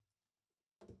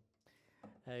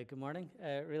Good morning.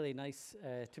 Really nice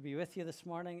to be with you this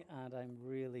morning, and I'm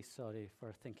really sorry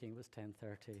for thinking it was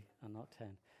 10:30 and not 10,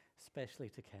 especially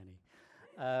to Kenny.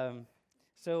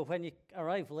 So when you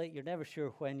arrive late, you're never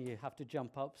sure when you have to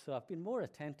jump up, so I've been more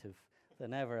attentive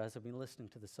than ever as I've been listening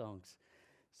to the songs.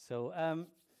 So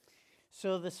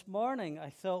this morning,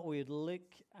 I thought we'd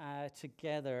look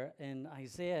together in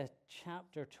Isaiah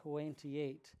chapter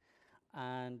 28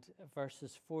 and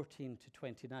verses 14 to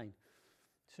 29.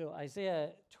 So Isaiah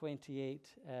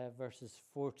 28, verses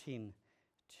 14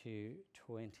 to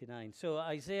 29. So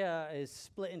Isaiah is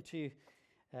split into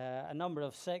a number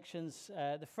of sections.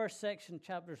 The first section,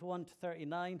 chapters 1 to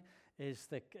 39, is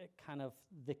the kind of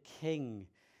the king.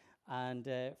 And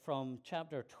from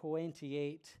chapter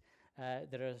 28,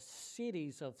 there are a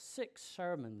series of 6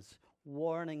 sermons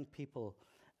warning people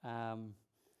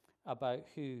about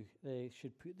who they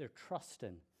should put their trust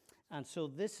in. And so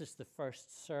this is the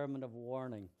first sermon of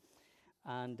warning.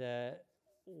 And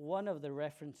one of the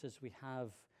references we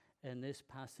have in this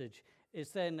passage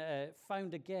is then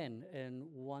found again in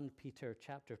 1 Peter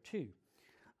chapter 2.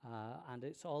 And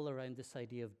it's all around this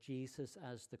idea of Jesus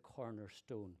as the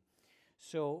cornerstone.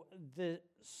 So the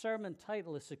sermon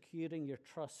title is Securing Your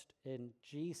Trust in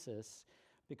Jesus,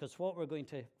 because what we're going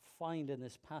to find in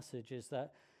this passage is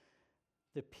that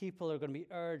the people are going to be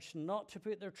urged not to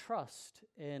put their trust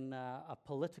in a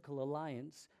political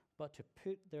alliance, but to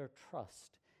put their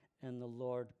trust in the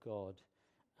Lord God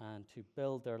and to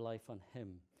build their life on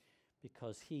Him,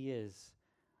 because He is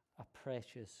a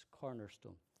precious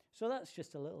cornerstone. So that's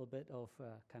just a little bit of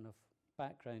kind of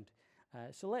background.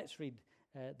 So let's read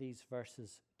these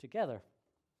verses together.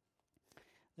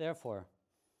 Therefore,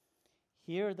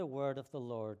 hear the word of the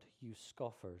Lord, you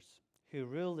scoffers, who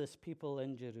rule this people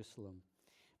in Jerusalem.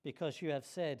 Because you have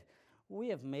said, we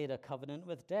have made a covenant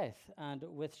with death, and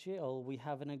with Sheol we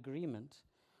have an agreement.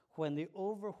 When the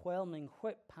overwhelming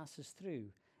whip passes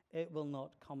through, it will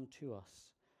not come to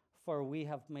us. For we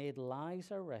have made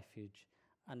lies our refuge,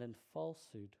 and in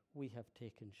falsehood we have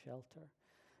taken shelter.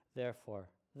 Therefore,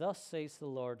 thus says the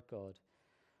Lord God,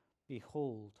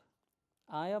 behold,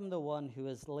 I am the one who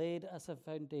has laid as a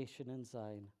foundation in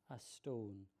Zion a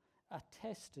stone, a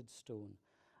tested stone,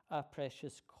 a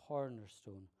precious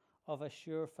cornerstone of a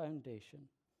sure foundation.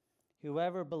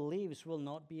 Whoever believes will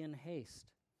not be in haste.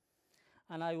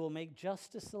 And I will make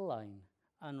justice the line,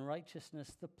 and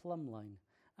righteousness the plumb line,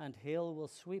 and hail will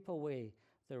sweep away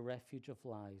the refuge of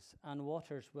lies, and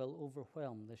waters will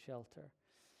overwhelm the shelter.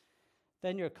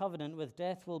 Then your covenant with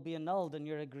death will be annulled, and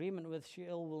your agreement with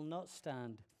Sheol will not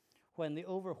stand. When the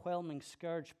overwhelming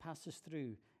scourge passes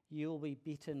through, you will be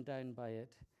beaten down by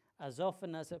it. As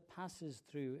often as it passes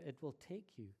through, it will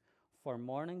take you. For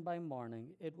morning by morning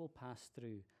it will pass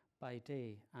through, by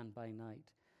day and by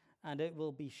night. And it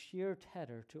will be sheer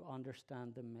terror to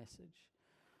understand the message.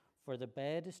 For the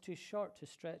bed is too short to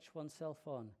stretch oneself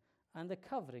on, and the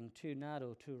covering too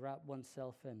narrow to wrap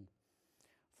oneself in.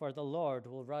 For the Lord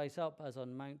will rise up as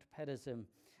on Mount Perazim,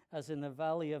 as in the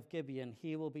valley of Gibeon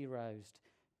he will be roused,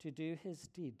 to do his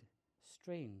deed.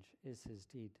 Strange is his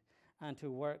deed, and to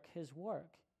work his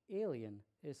work. Alien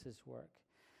is his work.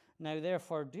 Now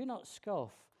therefore do not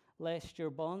scoff, lest your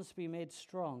bonds be made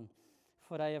strong.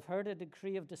 For I have heard a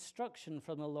decree of destruction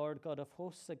from the Lord God of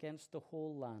hosts against the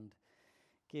whole land.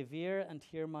 Give ear and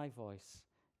hear my voice.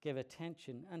 Give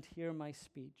attention and hear my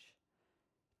speech.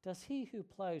 Does he who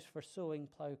plows for sowing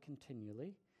plow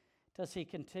continually? Does he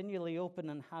continually open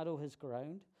and harrow his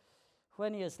ground?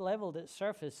 When he has leveled its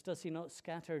surface, does he not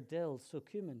scatter dill, so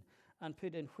cumin, and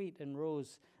put in wheat in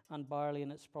rows, and barley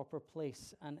in its proper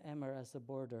place, and emmer as the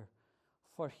border?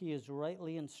 For he is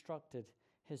rightly instructed,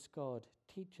 his God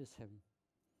teaches him.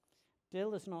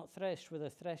 Dill is not threshed with a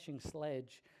threshing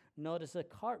sledge, nor is a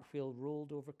cartwheel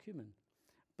rolled over cumin.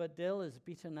 But dill is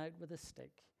beaten out with a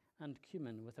stick, and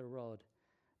cumin with a rod.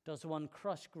 Does one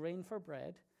crush grain for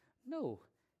bread? No,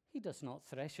 he does not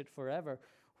thresh it forever.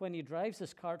 When he drives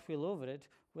his cartwheel over it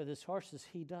with his horses,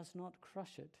 he does not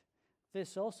crush it.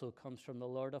 This also comes from the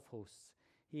Lord of hosts.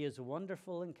 He is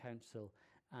wonderful in counsel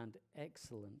and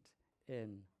excellent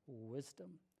in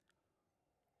wisdom.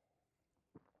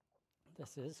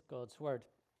 This is God's word.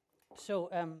 So,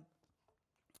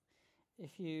 it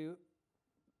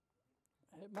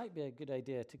might be a good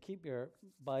idea to keep your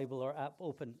Bible or app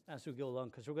open as we go along,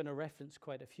 because we're going to reference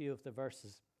quite a few of the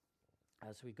verses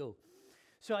as we go.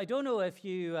 So I don't know if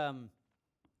you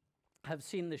have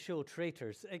seen the show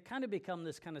Traitors. It kind of become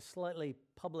this kind of slightly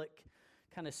public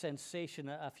kind of sensation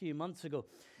a few months ago.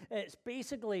 It's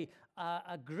basically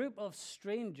a group of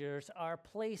strangers are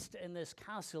placed in this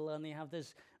castle, and they have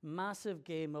this massive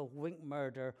game of wink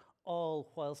murder,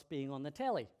 all whilst being on the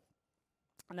telly.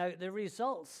 Now, the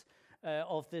results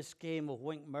of this game of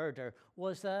wink murder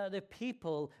was that the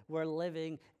people were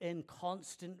living in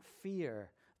constant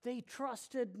fear. They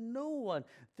trusted no one.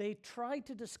 They tried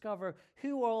to discover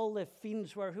who all the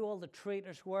fiends were, who all the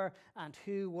traitors were, and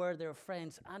who were their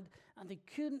friends. And they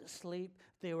couldn't sleep.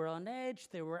 They were on edge.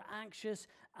 They were anxious.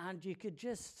 And you could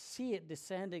just see it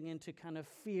descending into kind of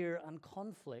fear and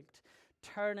conflict,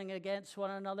 turning against one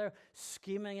another,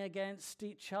 scheming against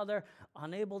each other,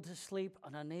 unable to sleep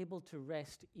and unable to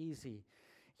rest easy.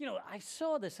 You know, I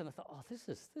saw this and I thought, oh, this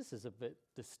is a bit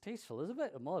distasteful. It's a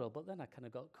bit immoral, but then I kind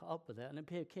of got caught up with it, and it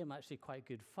became actually quite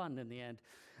good fun in the end.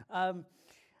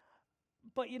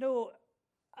 But, you know,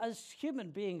 as human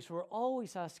beings, we're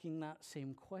always asking that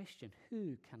same question: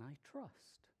 who can I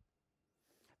trust?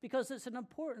 Because it's an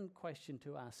important question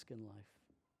to ask in life.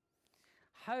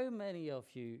 How many of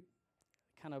you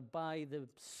kind of buy the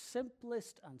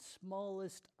simplest and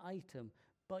smallest item,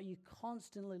 but you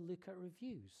constantly look at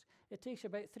reviews? It takes you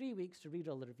about 3 weeks to read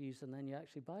all the reviews, and then you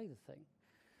actually buy the thing.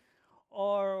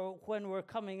 Or when we're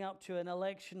coming up to an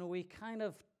election, we kind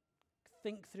of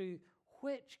think through,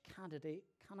 which candidate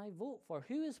can I vote for?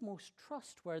 Who is most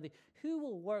trustworthy? Who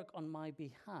will work on my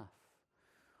behalf?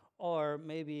 Or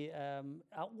maybe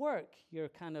at work, you're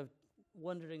kind of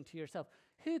wondering to yourself,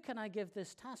 who can I give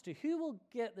this task to? Who will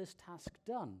get this task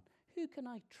done? Who can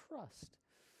I trust?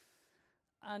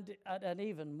 And at an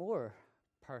even more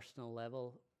personal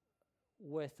level,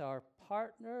 with our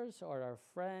partners or our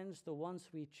friends, the ones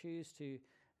we choose to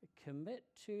commit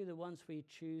to, the ones we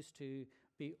choose to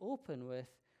be open with,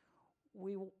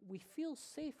 we feel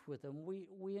safe with them.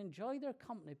 We enjoy their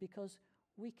company because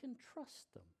we can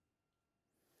trust them.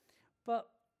 But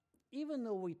even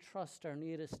though we trust our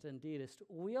nearest and dearest,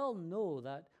 we all know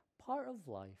that part of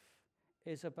life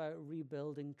is about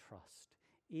rebuilding trust,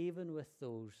 even with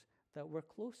those that we're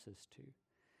closest to.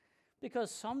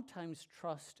 Because sometimes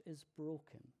trust is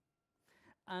broken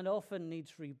and often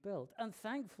needs rebuilt. And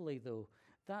thankfully, though,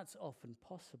 that's often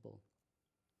possible.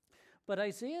 But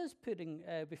Isaiah is putting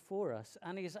before us,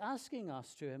 and he's asking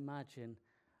us to imagine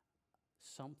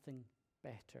something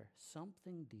better,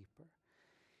 something deeper.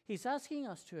 He's asking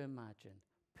us to imagine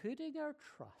putting our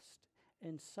trust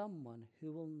in someone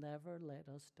who will never let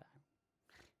us down.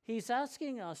 He's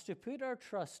asking us to put our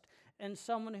trust in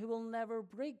someone who will never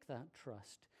break that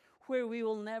trust, where we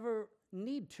will never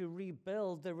need to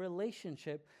rebuild the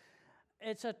relationship.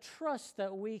 It's a trust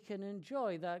that we can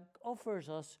enjoy, that offers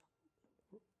us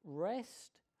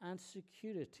rest and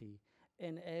security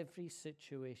in every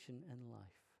situation in life.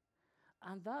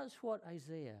 And that's what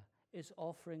Isaiah is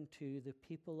offering to the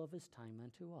people of his time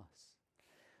and to us.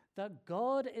 That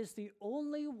God is the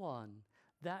only one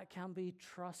that can be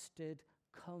trusted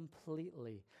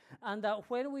completely. And that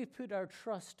when we put our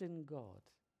trust in God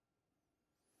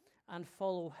and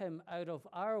follow him out of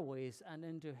our ways and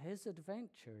into his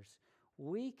adventures,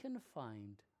 we can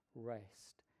find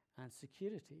rest and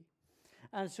security.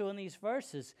 And so in these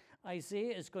verses,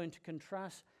 Isaiah is going to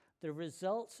contrast the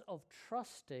results of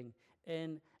trusting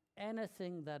in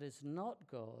anything that is not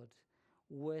God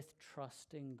with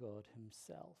trusting God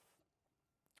himself.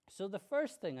 So the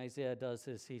first thing Isaiah does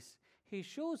is he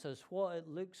shows us what it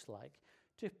looks like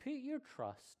to put your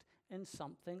trust in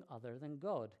something other than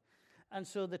God. And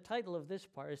so the title of this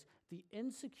part is The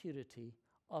Insecurity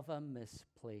of a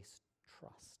Misplaced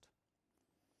Trust.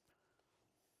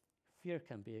 Fear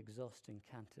can be exhausting,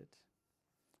 can't it?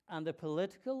 And the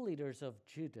political leaders of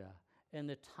Judah in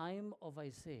the time of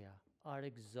Isaiah are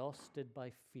exhausted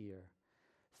by fear.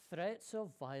 Threats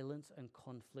of violence and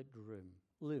conflict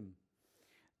loom.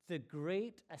 The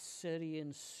great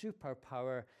Assyrian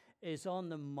superpower is on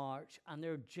the march, and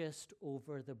they're just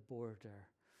over the border.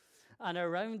 And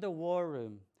around the war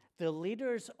room, the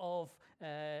leaders of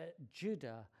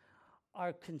Judah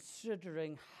are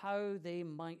considering how they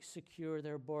might secure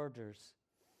their borders.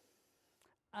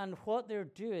 And what they're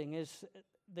doing is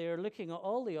they're looking at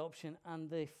all the options, and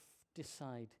they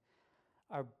decide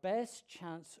our best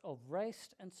chance of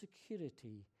rest and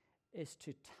security is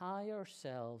to tie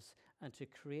ourselves and to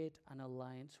create an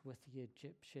alliance with the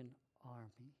Egyptian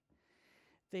army.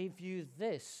 They view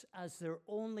this as their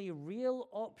only real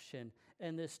option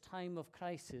in this time of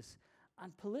crisis,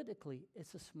 and politically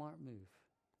it's a smart move.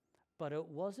 But it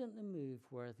wasn't the move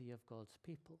worthy of God's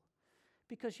people.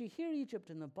 Because you hear Egypt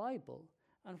in the Bible,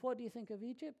 and what do you think of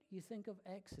Egypt? You think of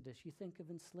Exodus, you think of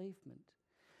enslavement.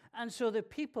 And so the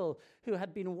people who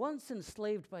had been once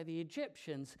enslaved by the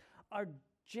Egyptians are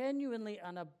genuinely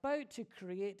and about to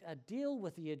create a deal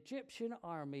with the Egyptian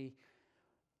army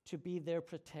to be their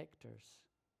protectors.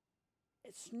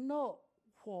 It's not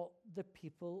what the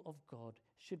people of God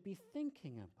should be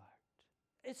thinking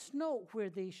about. It's not where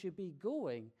they should be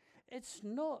going. It's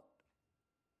not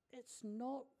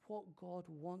what God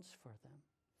wants for them.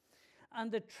 And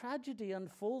the tragedy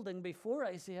unfolding before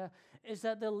Isaiah is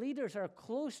that the leaders are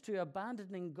close to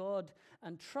abandoning God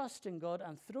and trusting God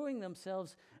and throwing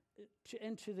themselves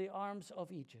into the arms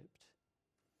of Egypt.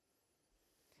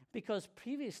 Because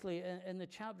previously in the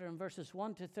chapter in verses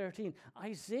 1 to 13,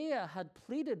 Isaiah had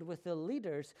pleaded with the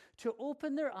leaders to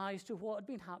open their eyes to what had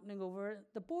been happening over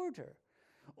the border.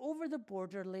 Over the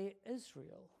border lay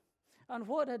Israel. And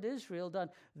what had Israel done?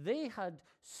 They had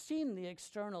seen the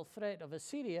external threat of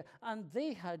Assyria, and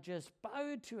they had just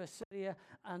bowed to Assyria,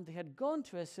 and they had gone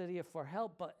to Assyria for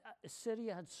help, but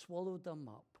Assyria had swallowed them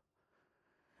up.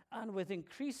 And with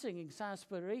increasing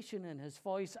exasperation in his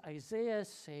voice, Isaiah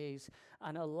says,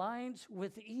 an alliance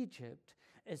with Egypt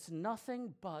is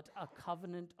nothing but a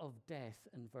covenant of death,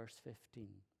 in verse 15.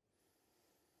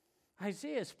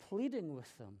 Isaiah is pleading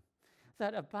with them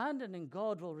that abandoning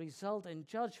God will result in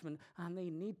judgment, and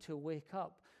they need to wake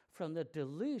up from the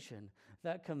delusion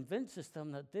that convinces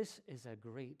them that this is a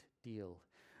great deal,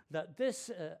 that this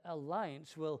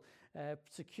alliance will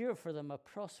secure for them a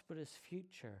prosperous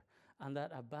future, and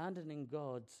that abandoning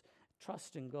God's,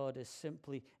 trusting God is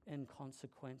simply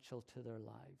inconsequential to their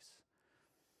lives.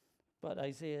 But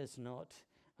Isaiah is not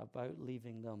about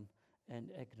leaving them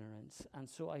in ignorance. And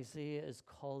so Isaiah is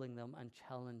calling them and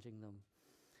challenging them.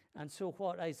 And so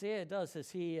what Isaiah does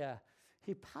is he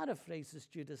paraphrases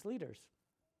Judah's leaders.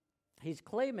 He's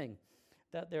claiming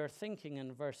that they're thinking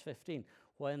in verse 15,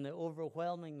 when the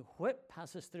overwhelming whip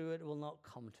passes through, it will not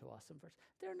come to us.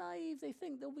 They're naive. They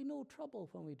think there'll be no trouble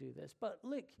when we do this. But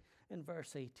look in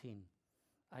verse 18.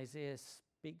 Isaiah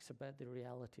speaks about the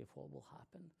reality of what will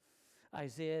happen.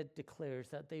 Isaiah declares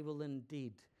that they will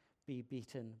indeed be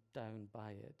beaten down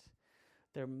by it.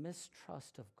 Their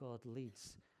mistrust of God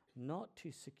leads not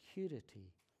to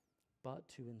security, but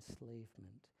to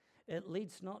enslavement. It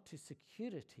leads not to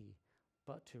security,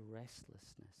 but to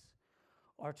restlessness.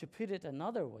 Or to put it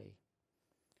another way,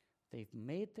 they've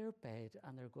made their bed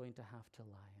and they're going to have to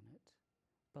lie in it.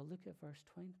 But look at verse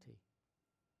 20.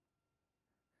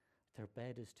 Their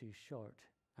bed is too short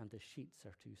and the sheets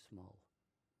are too small.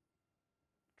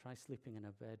 Try sleeping in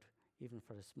a bed, even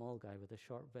for a small guy with a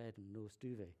short bed and no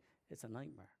duvet. It's a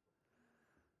nightmare.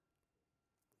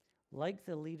 Like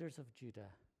the leaders of Judah,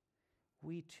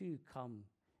 we too come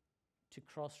to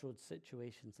crossroads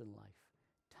situations in life.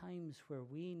 Times where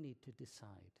we need to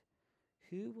decide,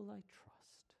 who will I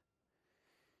trust?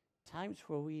 Times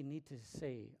where we need to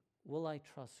say, will I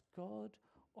trust God,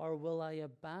 or will I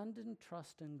abandon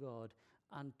trust in God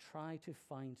and try to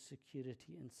find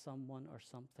security in someone or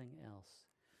something else?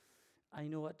 I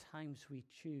know at times we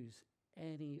choose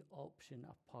any option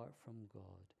apart from God.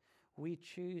 We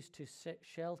choose to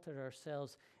shelter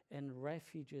ourselves in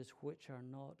refuges which are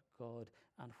not God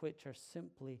and which are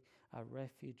simply a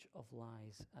refuge of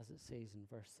lies, as it says in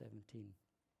verse 17.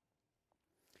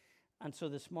 And so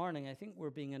this morning, I think we're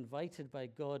being invited by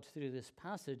God through this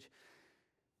passage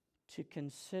to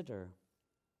consider,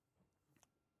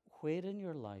 where in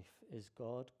your life is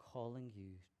God calling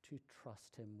you to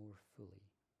trust him more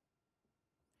fully,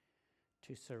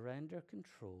 to surrender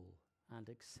control and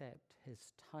accept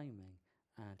his timing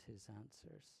and his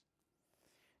answers.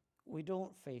 We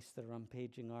don't face the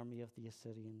rampaging army of the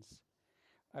Assyrians.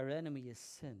 Our enemy is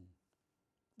sin,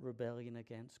 rebellion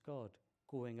against God,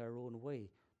 going our own way,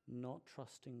 not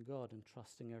trusting God and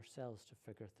trusting ourselves to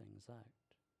figure things out.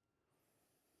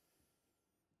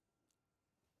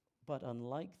 But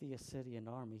unlike the Assyrian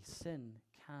army, sin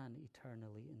can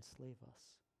eternally enslave us.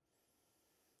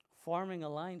 Forming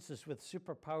alliances with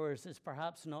superpowers is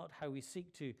perhaps not how we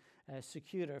seek to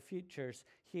secure our futures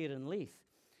here in Leith.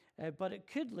 But it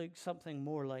could look something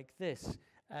more like this,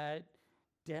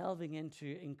 delving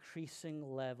into increasing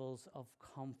levels of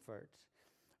comfort.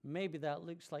 Maybe that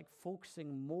looks like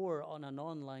focusing more on an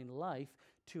online life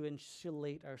to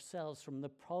insulate ourselves from the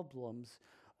problems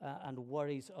and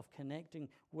worries of connecting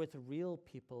with real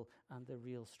people and the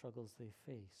real struggles they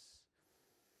face.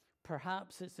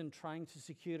 Perhaps it's in trying to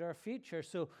secure our future,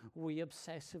 so we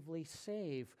obsessively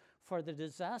save for the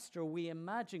disaster we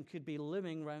imagine could be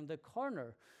looming round the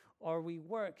corner, or we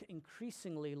work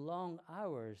increasingly long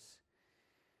hours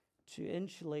to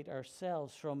insulate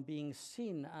ourselves from being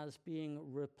seen as being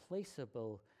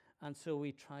replaceable, and so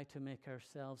we try to make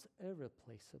ourselves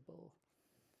irreplaceable.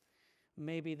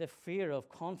 Maybe the fear of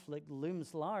conflict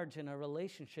looms large in our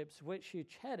relationships which you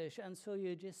cherish, and so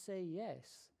you just say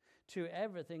yes to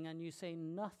everything and you say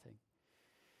nothing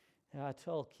at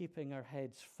all, keeping our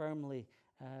heads firmly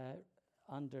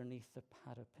underneath the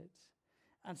parapet.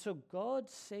 And so God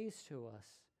says to us,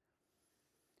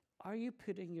 Are you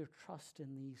putting your trust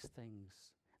in these things?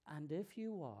 And if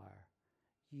you are,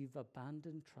 you've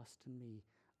abandoned trust in me.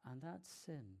 And that's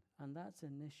sin. And that's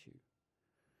an issue.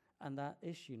 And that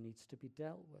issue needs to be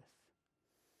dealt with.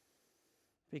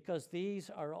 Because these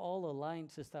are all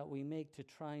alliances that we make to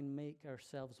try and make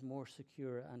ourselves more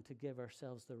secure and to give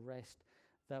ourselves the rest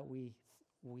that we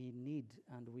need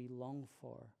and we long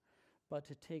for. But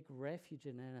to take refuge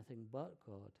in anything but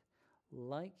God,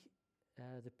 like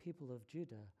the people of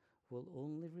Judah, will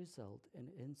only result in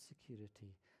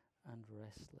insecurity and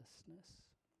restlessness.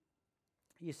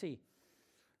 You see,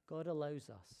 God allows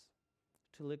us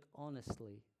to look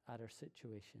honestly at our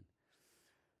situation.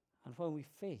 And when we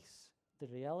face the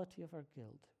reality of our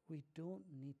guilt, we don't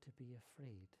need to be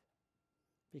afraid,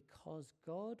 because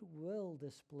God will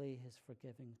display his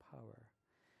forgiving power,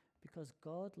 because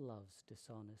God loves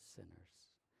dishonest sinners.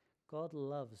 God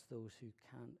loves those who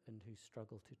can't and who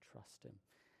struggle to trust him.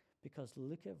 Because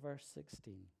look at verse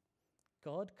 16.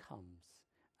 God comes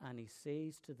and he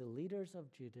says to the leaders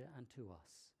of Judah and to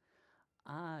us,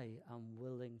 I am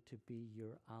willing to be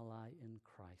your ally in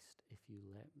Christ if you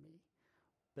let me.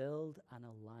 Build an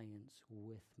alliance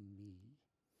with me.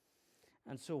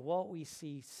 And so what we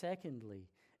see, secondly,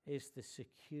 is the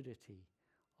security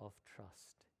of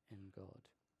trust in God.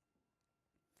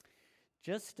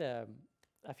 Just a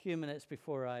few minutes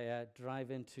before I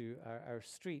drive into our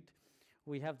street,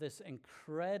 we have this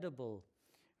incredible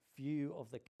view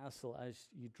of the castle as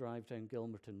you drive down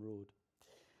Gilmerton Road.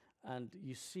 And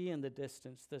you see in the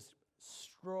distance this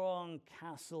strong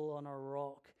castle on a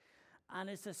rock. And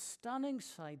it's a stunning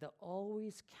sight that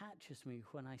always catches me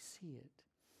when I see it.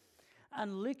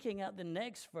 And looking at the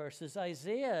next verses,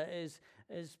 Isaiah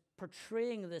is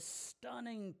portraying this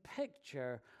stunning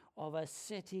picture of a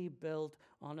city built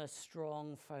on a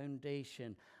strong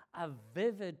foundation, a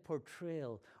vivid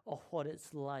portrayal of what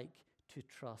it's like to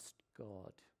trust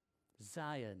God.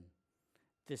 Zion,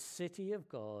 the city of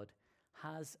God,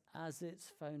 has as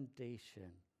its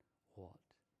foundation what?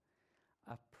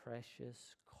 A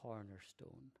precious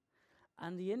cornerstone.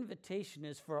 And the invitation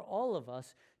is for all of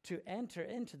us to enter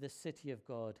into the city of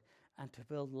God and to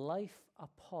build life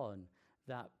upon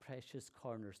that precious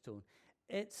cornerstone.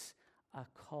 It's a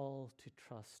call to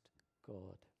trust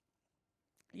God.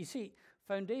 You see,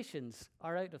 foundations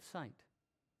are out of sight.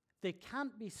 They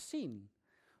can't be seen,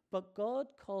 but God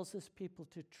calls his people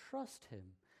to trust him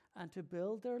and to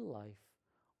build their life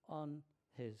on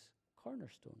his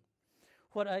cornerstone.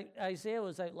 What Isaiah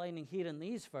was outlining here in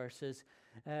these verses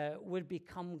would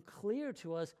become clear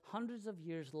to us hundreds of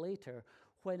years later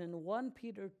when in 1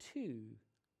 Peter 2,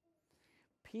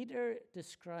 Peter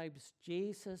describes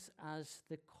Jesus as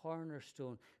the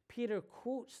cornerstone. Peter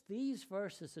quotes these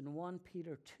verses in 1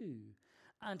 Peter 2,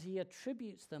 and he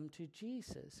attributes them to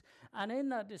Jesus. And in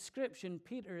that description,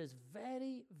 Peter is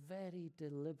very, very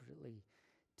deliberately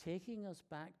taking us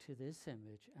back to this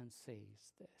image and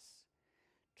says this: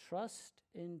 trust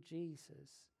in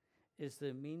Jesus is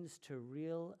the means to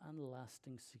real and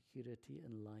lasting security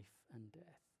in life and death.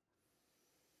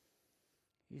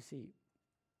 You see,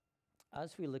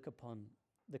 as we look upon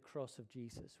the cross of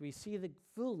Jesus, we see the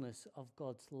fullness of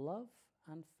God's love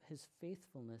and his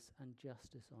faithfulness and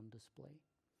justice on display.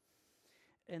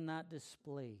 In that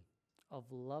display of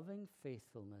loving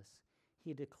faithfulness,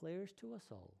 he declares to us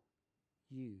all,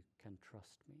 you can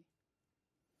trust me.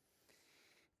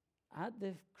 At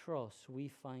the cross, we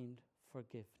find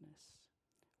forgiveness.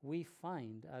 We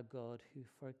find a God who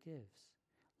forgives.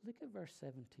 Look at verse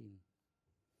 17.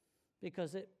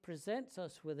 Because it presents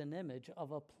us with an image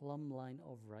of a plumb line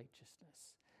of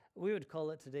righteousness. We would call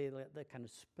it today the kind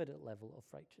of spirit level of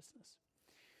righteousness.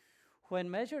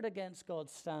 When measured against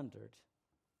God's standard,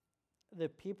 the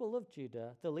people of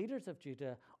Judah, the leaders of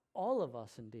Judah, all of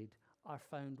us indeed, are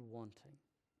found wanting.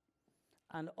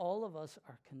 And all of us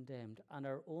are condemned, and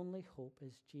our only hope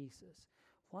is Jesus.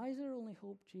 Why is our only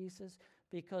hope Jesus?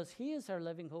 Because he is our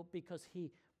living hope, because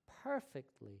he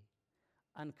perfectly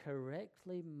and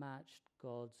correctly matched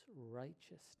God's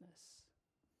righteousness.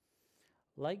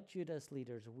 Like Judah's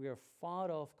leaders, we are far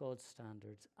off God's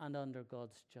standards and under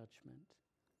God's judgment.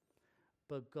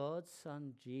 But God's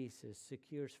Son Jesus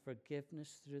secures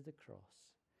forgiveness through the cross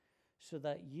so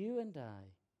that you and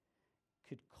I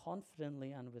could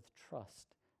confidently and with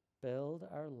trust build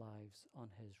our lives on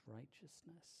his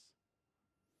righteousness.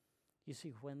 You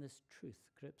see, when this truth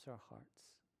grips our hearts,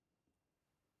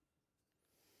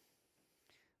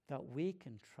 that we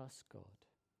can trust God.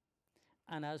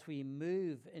 And as we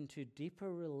move into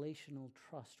deeper relational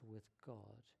trust with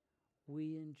God,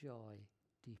 we enjoy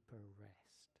deeper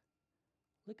rest.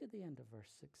 Look at the end of verse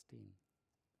 16.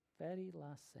 Very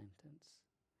last sentence.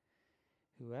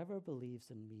 Whoever believes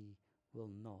in me will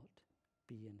not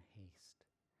be in haste.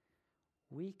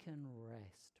 We can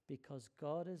rest because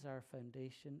God is our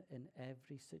foundation in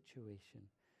every situation.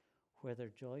 Whether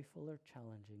joyful or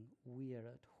challenging, we are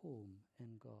at home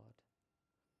in God.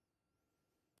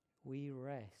 We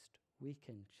rest, we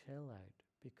can chill out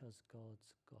because God's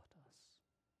got us.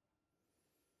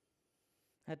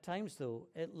 At times, though,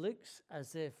 it looks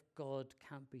as if God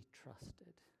can't be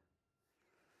trusted.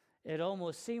 It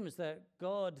almost seems that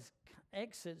God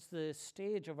exits the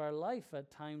stage of our life at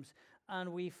times,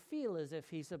 and we feel as if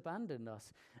he's abandoned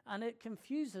us. And it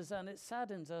confuses and it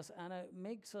saddens us, and it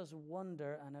makes us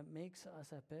wonder, and it makes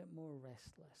us a bit more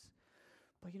restless.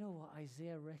 But you know what?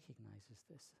 Isaiah recognizes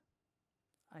this.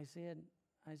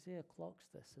 Isaiah clocks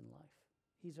this in life.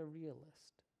 He's a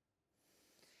realist.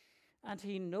 And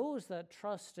he knows that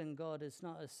trust in God is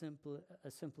not as simple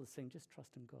as saying, just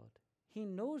trust in God. He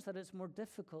knows that it's more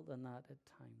difficult than that at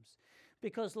times.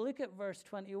 Because look at verse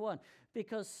 21.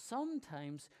 Because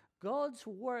sometimes God's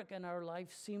work in our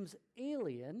life seems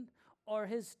alien, or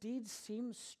his deeds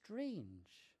seem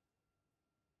strange.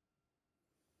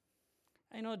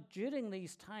 I know during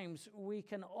these times, we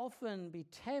can often be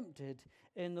tempted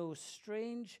in those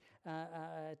strange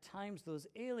times, those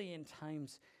alien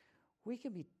times. We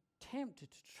can be tempted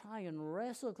to try and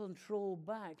wrestle control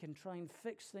back and try and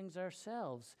fix things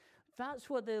ourselves. That's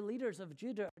what the leaders of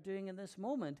Judah are doing in this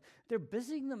moment. They're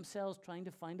busying themselves trying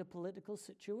to find a political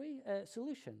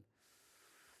solution.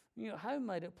 You know, how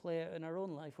might it play out in our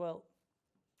own life? Well,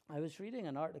 I was reading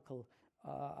an article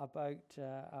about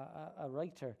a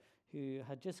writer who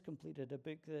had just completed a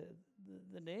book.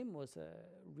 The name was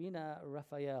Rena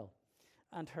Raphael,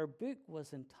 and her book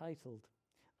was entitled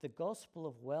The Gospel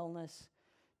of Wellness,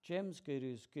 Jim's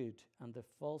Guru's Good, and the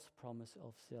False Promise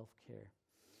of Self-Care.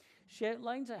 She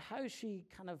outlines how she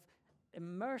kind of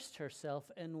immersed herself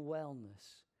in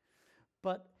wellness.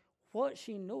 But what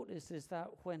she noticed is that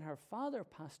when her father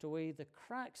passed away, the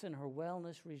cracks in her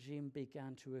wellness regime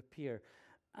began to appear.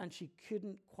 And she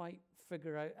couldn't quite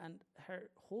figure out, and her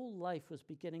whole life was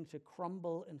beginning to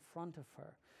crumble in front of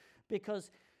her. Because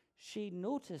she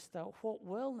noticed that what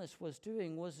wellness was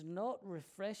doing was not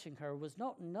refreshing her, was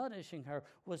not nourishing her,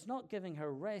 was not giving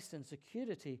her rest and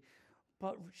security.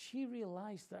 But she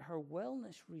realized that her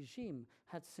wellness regime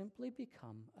had simply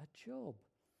become a job.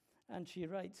 And she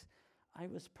writes, I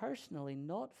was personally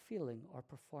not feeling or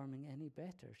performing any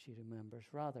better, she remembers.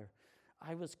 Rather,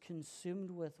 I was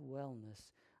consumed with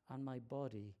wellness, and my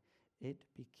body, it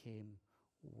became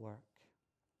work.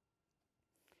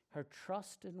 Her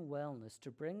trust in wellness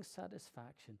to bring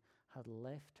satisfaction had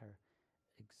left her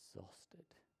exhausted.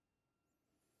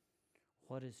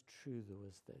 What is true, though,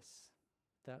 is this,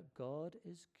 that God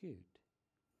is good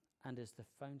and is the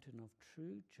fountain of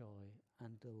true joy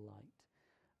and delight,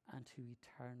 and who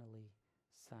eternally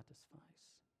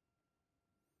satisfies.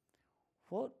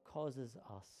 What causes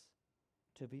us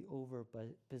to be over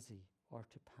busy or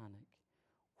to panic?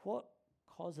 What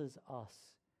causes us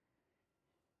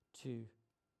to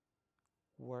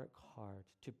work hard,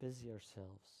 to busy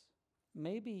ourselves?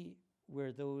 Maybe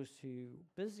we're those who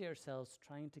busy ourselves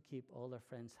trying to keep all our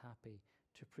friends happy,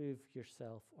 to prove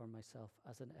yourself or myself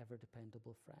as an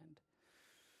ever-dependable friend.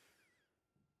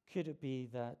 Could it be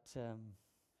that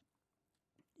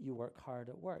you work hard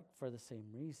at work for the same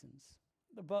reasons?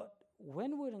 But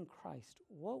when we're in Christ,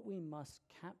 what we must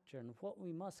capture and what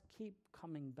we must keep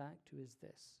coming back to is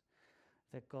this,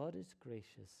 that God is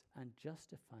gracious and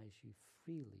justifies you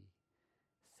freely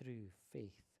through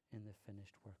faith in the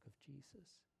finished work of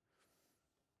Jesus.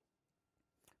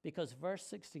 Because verse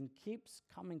 16 keeps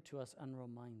coming to us and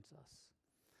reminds us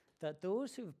that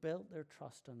those who've built their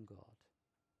trust on God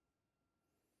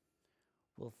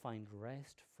will find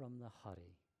rest from the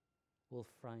hurry, will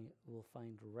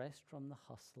find rest from the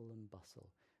hustle and bustle,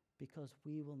 because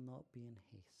we will not be in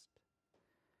haste.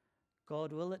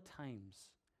 God will at times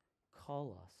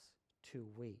call us to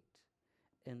wait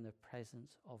in the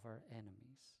presence of our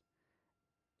enemies,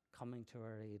 coming to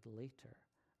our aid later,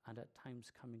 and at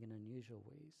times coming in unusual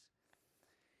ways.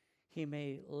 He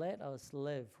may let us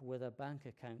live with a bank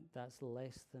account that's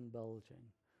less than bulging,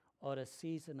 or a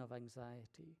season of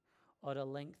anxiety, or a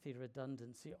lengthy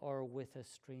redundancy, or with a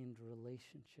strained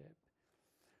relationship.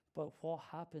 But what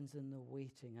happens in the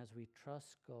waiting as we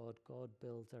trust God, God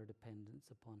builds our dependence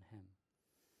upon him.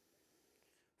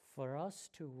 For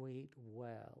us to wait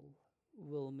well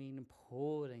will mean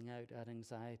pouring out our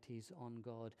anxieties on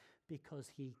God because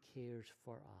he cares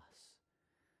for us.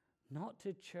 Not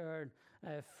to churn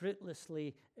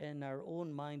fruitlessly in our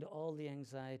own mind all the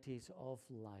anxieties of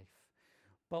life,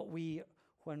 but we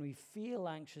when we feel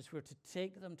anxious, we're to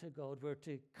take them to God. We're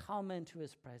to come into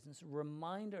his presence,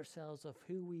 remind ourselves of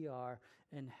who we are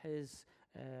in his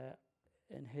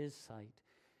sight,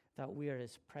 that we are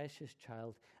his precious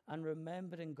child, and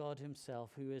remembering God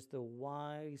himself, who is the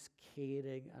wise,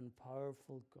 caring, and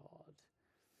powerful God.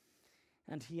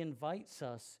 And he invites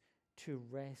us to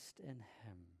rest in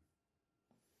him.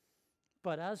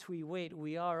 But as we wait,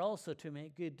 we are also to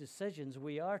make good decisions.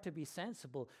 We are to be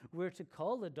sensible. We're to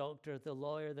call the doctor, the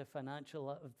lawyer, the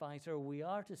financial advisor. We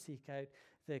are to seek out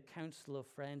the counsel of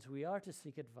friends. We are to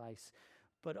seek advice,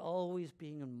 but always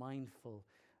being mindful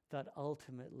that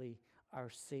ultimately our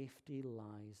safety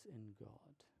lies in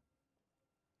God.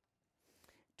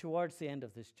 Towards the end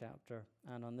of this chapter,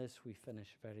 and on this we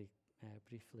finish very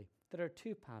briefly, there are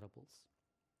two parables.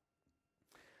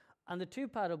 And the two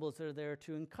parables are there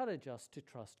to encourage us to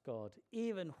trust God,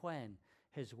 even when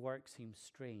his work seems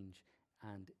strange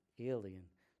and alien,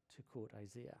 to quote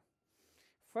Isaiah.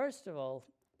 First of all,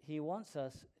 he wants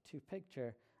us to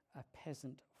picture a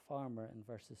peasant farmer in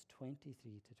verses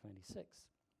 23 to 26.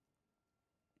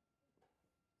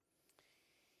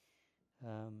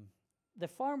 The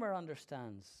farmer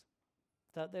understands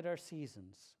that there are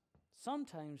seasons.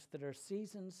 Sometimes there are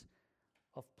seasons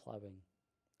of plowing,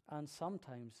 and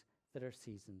sometimes there are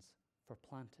seasons for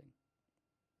planting.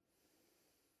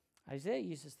 Isaiah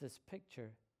uses this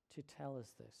picture to tell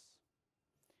us this.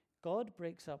 God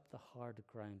breaks up the hard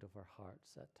ground of our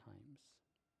hearts at times.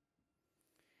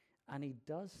 And he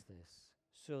does this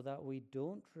so that we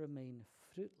don't remain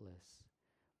fruitless,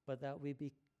 but that we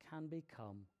can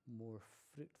become more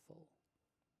fruitful.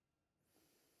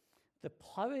 The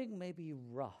plowing may be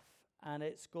rough and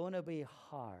it's going to be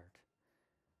hard,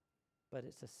 but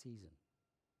it's a season.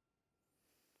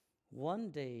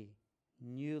 One day,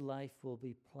 new life will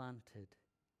be planted.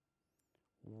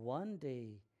 One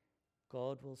day,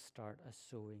 God will start a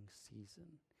sowing season.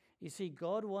 You see,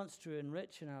 God wants to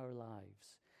enrich in our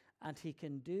lives, and he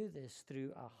can do this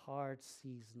through a hard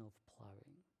season of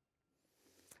plowing.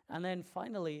 And then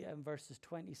finally, in verses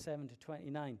 27 to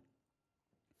 29,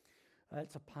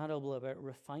 it's a parable about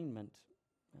refinement.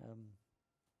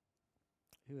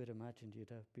 Who would imagine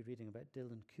you'd be reading about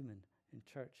Dylan Kuman in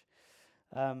church?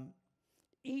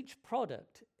 Each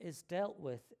product is dealt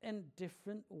with in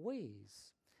different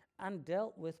ways and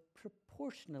dealt with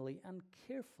proportionally and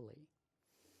carefully.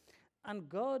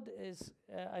 And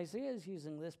Isaiah is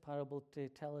using this parable to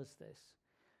tell us this.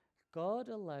 God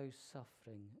allows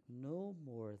suffering no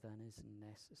more than is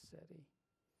necessary.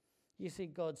 You see,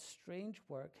 God's strange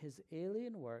work, his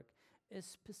alien work, is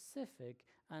specific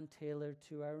and tailored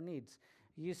to our needs.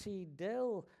 You see,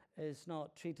 dill is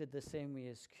not treated the same way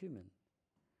as cumin.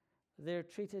 They're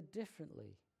treated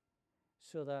differently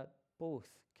so that both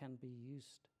can be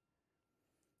used.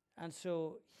 And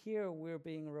so here we're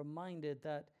being reminded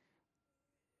that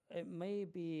it may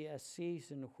be a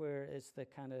season where it's the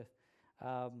kind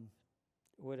of,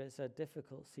 where it's a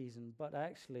difficult season, but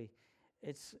actually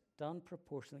it's done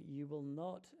proportionally. You will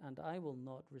not, and I will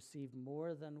not, receive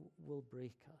more than will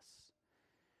break us.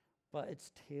 But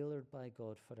it's tailored by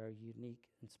God for our unique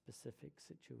and specific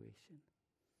situation.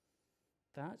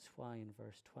 That's why in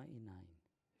verse 29,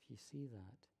 if you see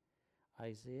that,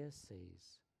 Isaiah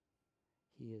says,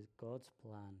 God's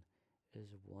plan is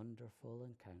wonderful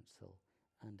in counsel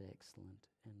and excellent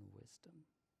in wisdom.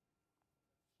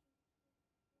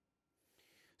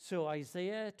 So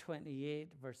Isaiah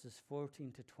 28 verses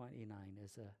 14 to 29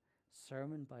 is a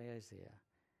sermon by Isaiah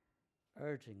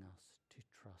urging us to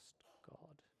trust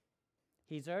God.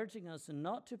 He's urging us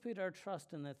not to put our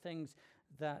trust in the things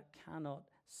that cannot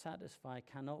satisfy,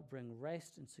 cannot bring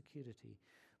rest and security,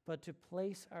 but to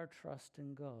place our trust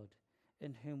in God,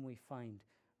 in whom we find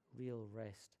real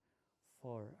rest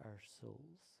for our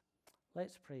souls.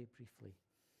 Let's pray briefly.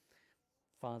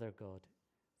 Father God,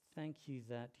 thank you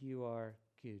that you are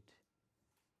good.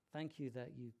 Thank you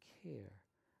that you care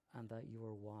and that you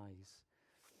are wise.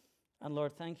 And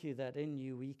Lord, thank you that in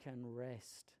you we can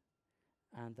rest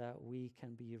and that we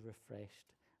can be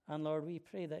refreshed. And Lord, we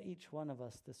pray that each one of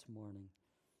us this morning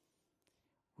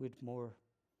would more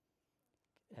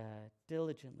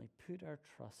diligently put our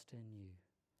trust in you,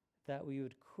 that we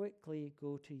would quickly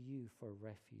go to you for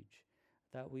refuge,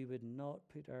 that we would not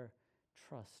put our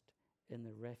trust in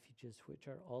the refuges which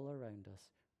are all around us,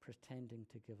 pretending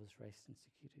to give us rest and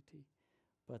security,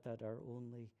 but that our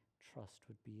only trust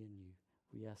would be in you.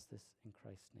 We ask this in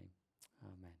Christ's name.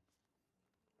 Amen.